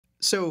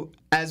So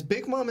as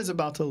Big Mom is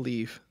about to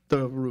leave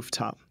the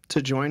rooftop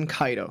to join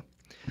Kaido,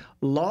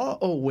 Law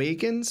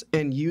awakens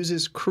and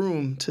uses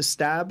Kroom to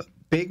stab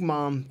Big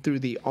Mom through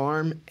the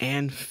arm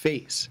and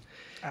face.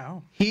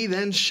 Ow. He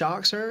then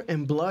shocks her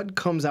and blood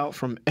comes out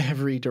from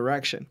every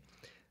direction.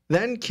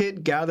 Then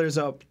Kid gathers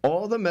up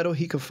all the metal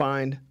he could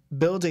find,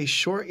 builds a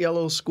short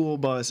yellow school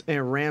bus,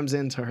 and rams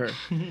into her.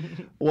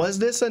 Was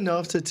this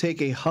enough to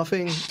take a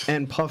huffing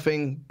and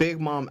puffing Big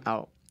Mom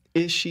out?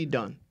 Is she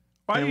done?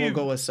 And we'll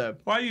go with Seb.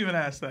 Why you even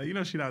ask that? You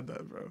know she's not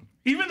done, bro.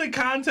 Even the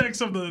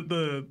context of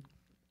the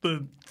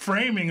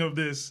framing of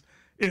this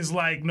is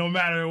like, no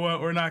matter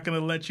what, we're not going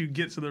to let you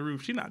get to the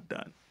roof. She's not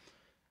done.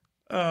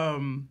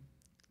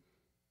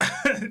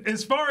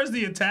 As far as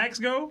the attacks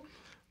go,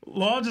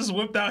 Law just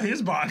whipped out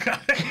his Bankai.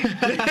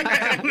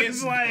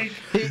 It's like...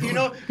 You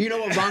know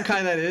what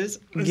Bankai that is?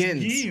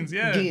 Gins.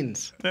 Yeah.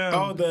 Gins.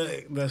 Oh,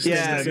 the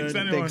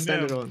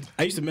extended one.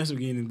 I used to mess with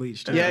Gin in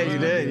Bleach. Too. Yeah, you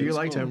did. You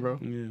liked him, bro.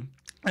 Yeah.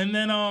 And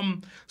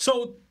then,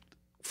 so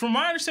from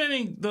my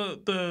understanding,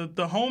 the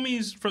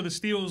homies for the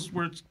Steels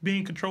were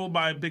being controlled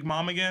by Big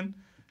Mom again,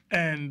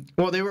 and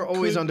they were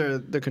always under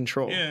the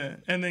control. Yeah,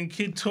 and then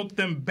Kid took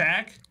them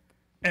back,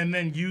 and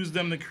then used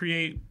them to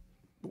create,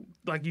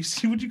 like, you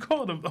see what you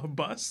call it, a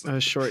bus,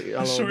 a short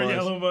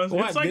yellow bus.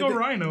 What? It's like a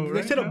rhino. They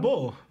right? said a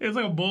bull. It's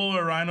like a bull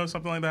or a rhino,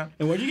 something like that.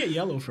 And where'd you get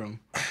yellow from?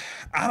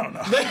 I don't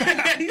know.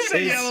 He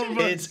said yellow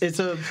bus. It's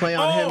a play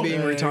on him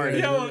being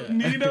retarded. Yo,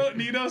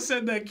 Nino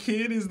said that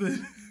Kid is the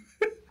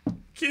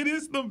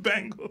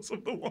Bengals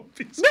of the One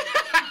Piece.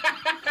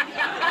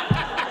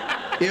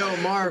 Yo,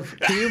 Marv,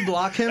 can you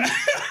block him?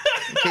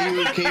 Can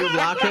you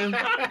block him?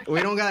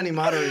 We don't got any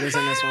moderators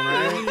in this one,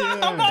 right?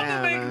 I'm about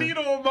to make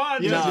Nino a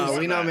mod. No,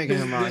 we're not making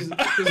him mod.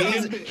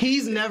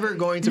 He's never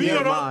going to be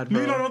a mod,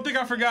 bro. Nino, don't think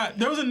I forgot.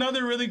 There was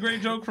another really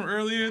great joke from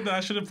earlier that I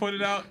should have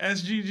pointed out.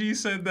 SGG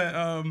said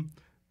that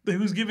he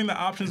was giving the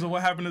options of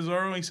what happened to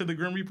Zoro, and he said the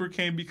Grim Reaper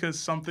came because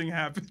something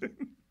happened.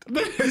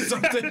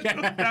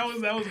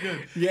 that was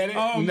good.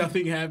 Yeah,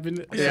 nothing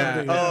happened.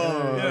 Yeah.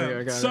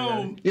 Yeah.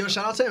 So, yo,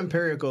 shout out to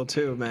Empirical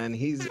too, man.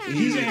 He's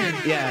in.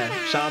 Yeah,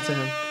 shout out to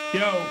him.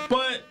 Yo,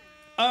 but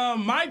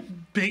my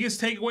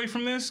biggest takeaway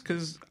from this,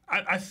 because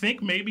I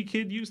think maybe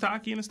Kid used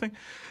hockey in this thing,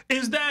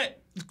 is that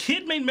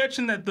Kid made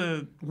mention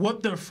that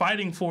what they're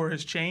fighting for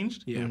has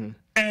changed. Yeah. Mm-hmm.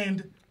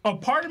 And a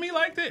part of me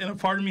liked it, and a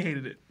part of me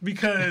hated it,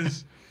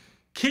 because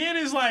Kid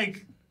is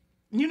like,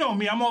 you know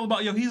me, I'm all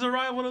about, he's a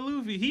rival to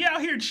Luffy. He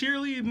out here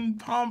cheerleading,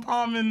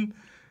 pom-pomming,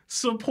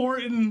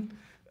 supporting.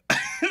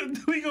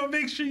 We gonna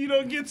make sure you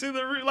don't get to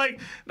the root. Like,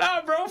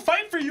 nah, bro,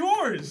 fight for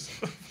yours.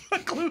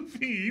 Fuck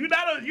Luffy. You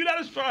not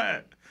a straw.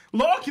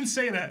 Law can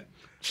say that.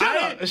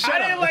 I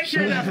didn't like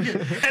hearing that.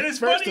 And it's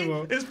funny.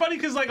 It's funny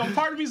because like a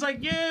part of me's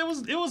like, yeah, it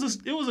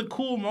was a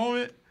cool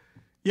moment.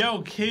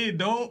 Yo, Kid,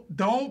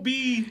 don't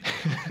be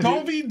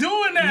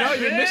doing that. No,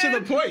 you're missing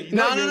the point.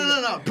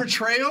 No.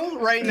 Portrayal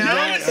right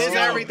now is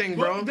everything,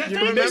 bro.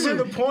 You're missing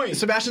the point.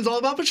 Sebastian's all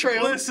about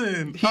portrayal.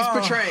 Listen, he's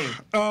portraying.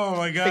 Oh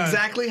my god,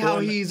 exactly how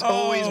he's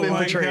always been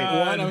portrayed.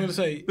 One, I'm gonna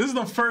say this is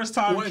the first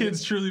time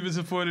Kid's truly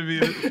disappointed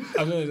me.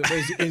 I'm gonna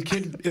say,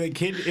 Kid,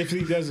 if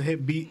he does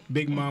hit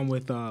Big Mom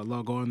with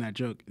Logo on that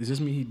joke, does this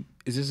mean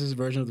is this his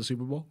version of the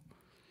Super Bowl?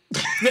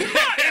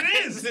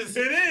 It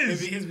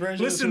is. His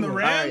version Listen, of the Super Bowl.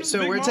 Rams. All right,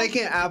 so we're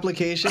taking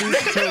applications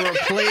to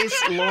replace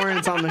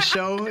Lawrence on the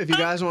show. If you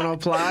guys want to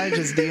apply,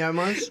 just DM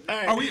us.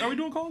 Right. Are we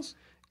doing calls?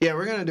 Yeah,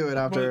 we're gonna do it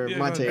after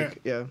my take. Right.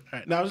 Yeah. All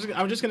right. Now I was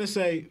just gonna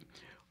say,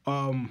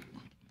 one,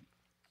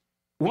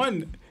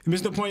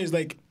 the point is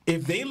like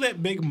if they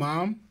let Big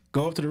Mom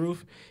go up to the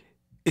roof,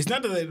 it's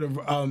not that they're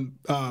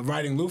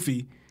riding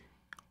Luffy.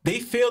 They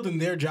failed in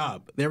their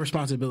job, their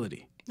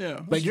responsibility.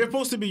 Yeah. Like you're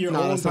supposed to be your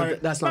own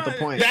part. That's not the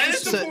point. That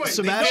is the point.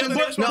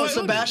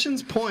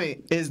 Sebastian's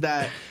point is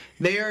that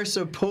they are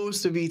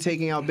supposed to be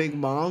taking out Big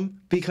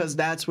Mom because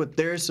that's what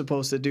they're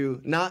supposed to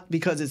do, not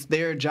because it's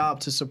their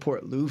job to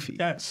support Luffy.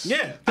 Yes.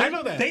 Yeah, I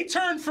know that. They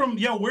turned from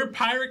we're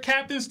pirate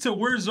captains to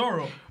we're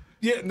Zoro.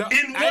 Yeah, no,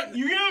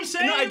 you know what I'm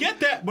saying? No, I get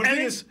that, but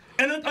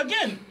and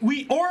again,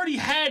 we already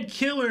had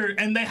Killer,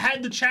 and they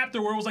had the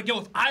chapter where it was like,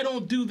 if I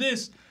don't do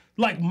this,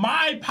 like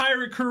my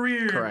pirate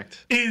career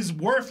is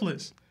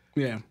worthless.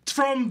 Yeah.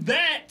 From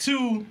that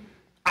to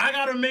I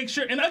gotta make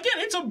sure, and again,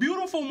 it's a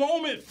beautiful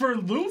moment for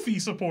Luffy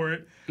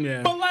support.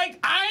 Yeah. But like,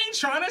 I ain't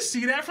trying to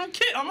see that from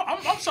Kid.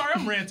 I'm sorry,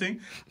 I'm ranting.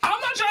 I'm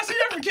not trying to see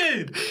that from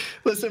Kid.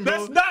 Listen, bro.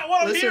 That's not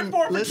what I'm here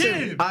for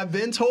Kid. I've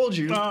been told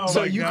you,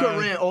 so you can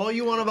rant all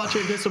you want about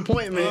your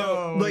disappointment,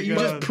 but you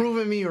just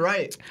proven me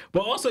right.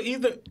 But also,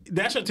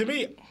 to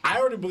me, I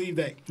already believe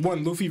that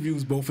one, Luffy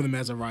views both of them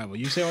as a rival.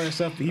 You say all that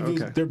stuff, he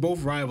views they're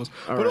both rivals.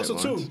 But also,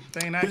 two,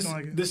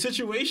 the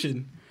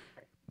situation.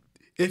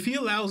 If he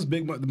allows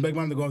Big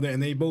Mom to go up there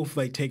and they both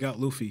like take out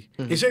Luffy,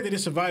 and say they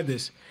just survive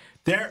this,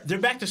 they're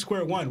back to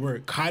square one where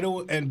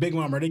Kaido and Big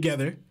Mom are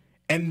together,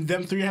 and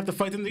them three have to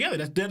fight them together.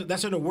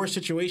 That's in a worse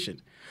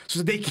situation,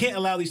 so they can't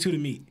allow these two to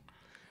meet.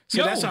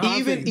 So that's how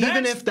even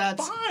if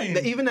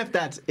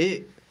that's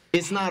it,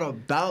 it's not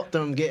about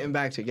them getting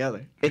back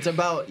together. It's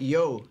about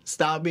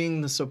stop being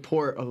the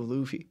support of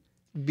Luffy.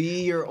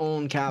 Be your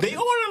own captain. They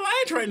own an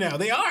alliance right now.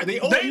 They are. They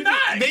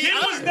not. They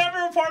was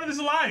never a part of this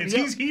alliance.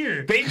 He's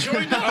here. They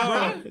joined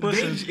up, bro.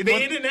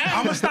 They in it now.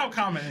 I'm gonna stop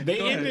commenting.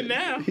 They in it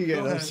now. He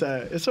getting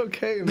upset. It's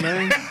okay,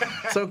 man.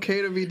 It's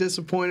okay to be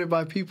disappointed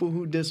by people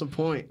who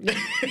disappoint.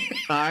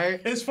 All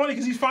right. It's funny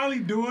because he's finally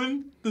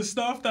doing the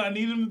stuff that I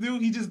need him to do.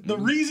 He just the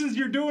reasons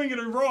you're doing it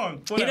are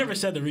wrong. Whatever. He never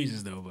said the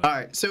reasons though. But. All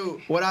right. So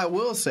what I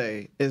will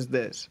say is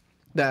this: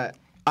 that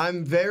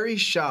I'm very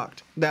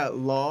shocked that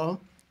Law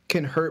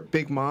can hurt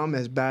Big Mom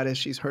as bad as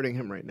she's hurting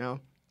him right now.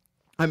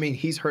 I mean,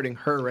 he's hurting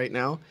her right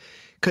now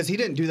because he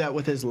didn't do that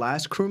with his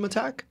last Kroom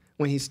attack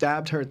when he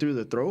stabbed her through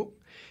the throat.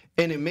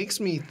 And it makes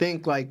me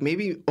think like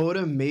maybe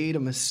Oda made a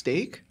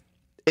mistake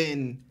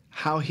in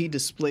how he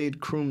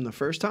displayed Kroom the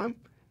first time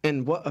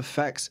and what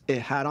effects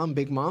it had on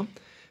Big Mom.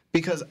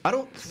 Because I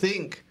don't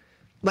think,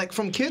 like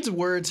from Kid's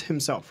words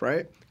himself,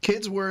 right?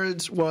 Kid's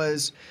words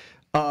was,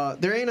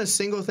 there ain't a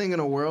single thing in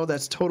a world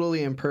that's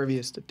totally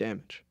impervious to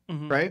damage,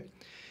 right?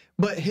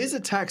 But his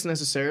attacks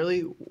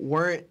necessarily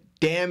weren't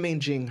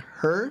damaging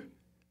her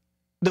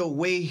the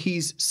way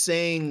he's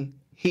saying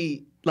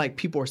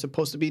people are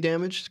supposed to be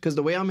damaged. Because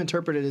the way I'm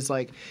interpreted is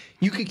like,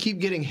 you could keep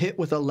getting hit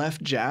with a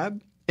left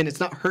jab and it's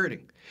not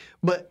hurting.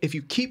 But if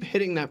you keep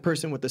hitting that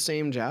person with the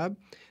same jab,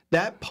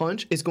 that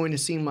punch is going to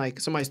seem like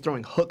somebody's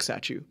throwing hooks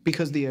at you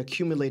because the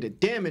accumulated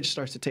damage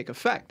starts to take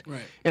effect.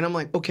 Right. And I'm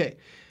like, okay,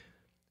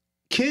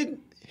 Kid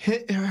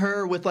hit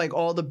her with like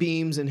all the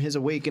beams in his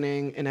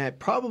awakening, and it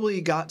probably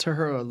got to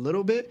her a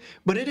little bit,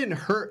 but it didn't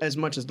hurt as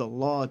much as the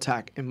Law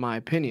attack, in my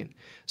opinion.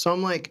 So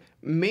I'm like,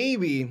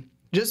 maybe,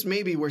 just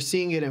maybe, we're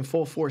seeing it in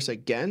full force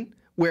again,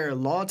 where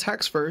Law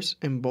attacks first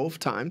in both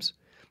times.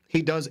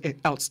 He does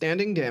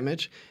outstanding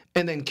damage,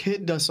 and then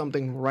Kid does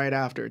something right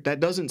after. That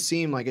doesn't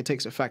seem like it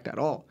takes effect at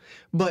all.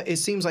 But it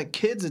seems like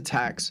Kid's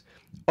attacks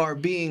are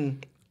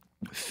being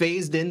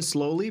phased in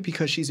slowly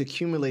because she's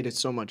accumulated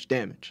so much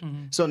damage.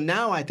 So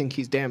now I think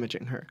he's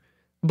damaging her.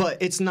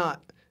 But it's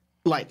not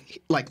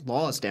like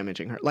Law's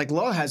damaging her. Like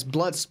Law has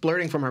blood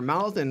splurting from her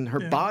mouth and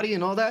her body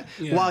and all that,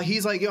 while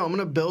he's like, yo, I'm going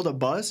to build a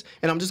bus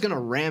and I'm just going to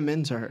ram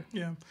into her.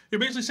 Yeah.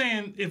 You're basically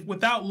saying if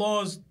without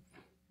Law's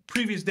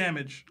previous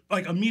damage,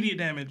 like immediate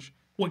damage,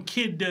 what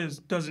Kid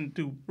doesn't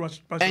do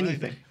rush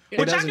anything.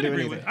 Which I can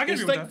agree with. I can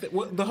agree with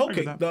that. The whole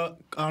cake,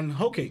 on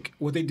whole cake,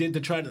 what they did to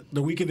try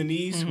the weaken the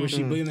knees, where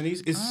she bleeding the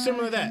knees, is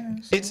similar to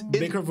that. It's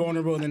make her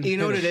vulnerable, and then you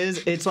know what it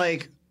is? It's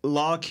like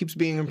Law keeps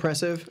being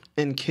impressive,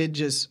 and Kid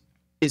just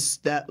is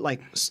that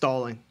like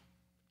stalling.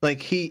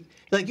 Like you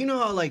know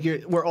how like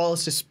we're all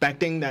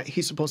suspecting that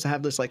he's supposed to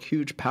have this like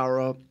huge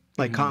power up,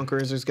 like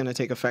Conquerors is gonna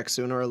take effect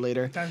sooner or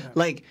later.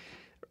 Like,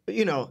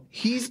 you know,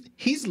 he's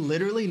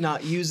literally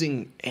not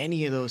using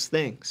any of those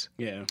things.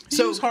 Yeah.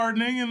 So he's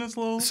hardening in this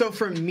little. So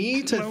for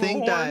me to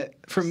think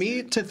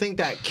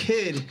that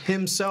Kid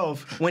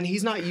himself, when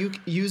he's not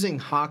using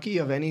hockey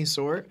of any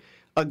sort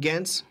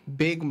against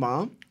Big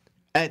Mom,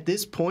 at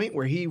this point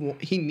where he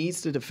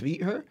needs to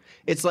defeat her,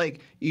 it's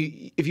like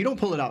if you don't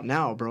pull it out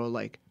now, bro,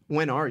 like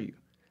when are you?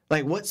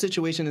 Like what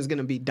situation is going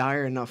to be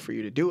dire enough for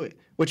you to do it?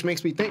 Which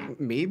makes me think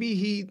maybe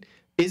he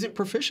isn't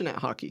proficient at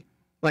hockey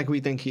like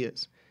we think he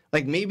is.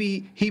 Like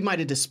maybe he might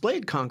have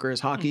displayed Conqueror's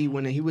hockey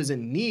when he was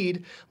in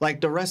need, like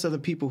the rest of the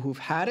people who've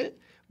had it,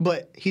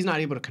 but he's not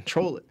able to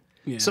control it.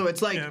 Yeah. So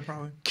it's like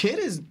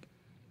Kid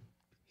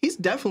he's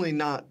definitely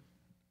not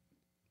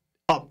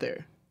up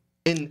there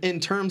in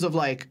terms of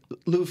like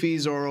Luffy,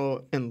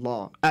 Zoro, and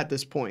Law at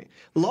this point.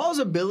 Law's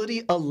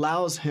ability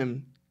allows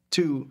him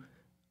to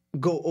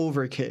go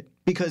over Kid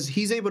because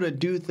he's able to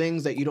do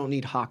things that you don't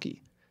need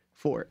hockey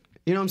for.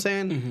 You know what I'm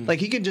saying? Like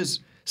he can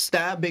just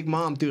stab Big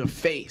Mom through the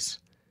face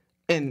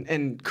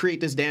and create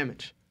this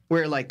damage.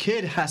 Where like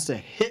Kid has to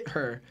hit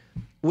her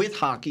with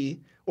hockey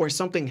or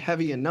something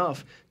heavy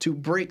enough to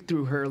break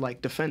through her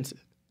like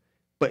defensive.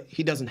 But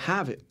he doesn't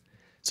have it.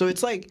 So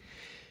it's like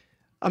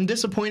I'm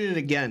disappointed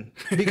again.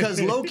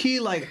 Because low key,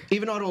 like,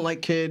 even though I don't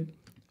like Kid,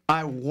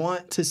 I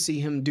want to see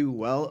him do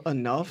well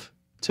enough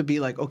to be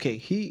like, okay,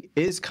 he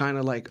is kind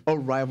of like a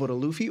rival to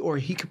Luffy, or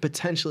he could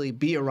potentially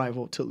be a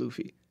rival to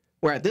Luffy.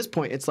 Where at this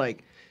point, it's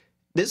like,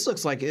 this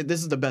looks like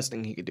this is the best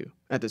thing he could do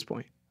at this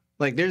point.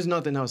 Like, there's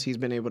nothing else he's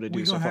been able to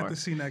do so far. We're going to have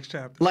to see next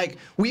chapter. Like,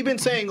 we've been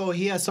saying, oh,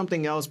 he has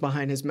something else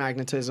behind his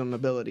magnetism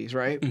abilities,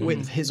 right?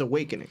 With his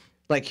awakening.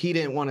 Like, he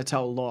didn't want to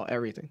tell Law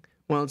everything.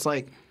 Well, it's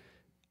like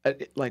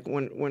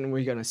when are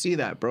we going to see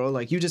that, bro?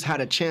 Like, you just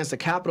had a chance to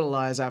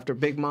capitalize after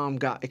Big Mom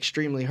got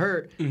extremely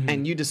hurt,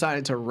 and you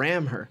decided to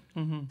ram her.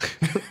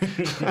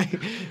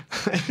 Like,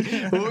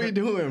 what are we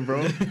doing,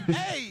 bro?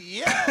 Hey,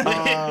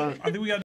 yeah! I think we got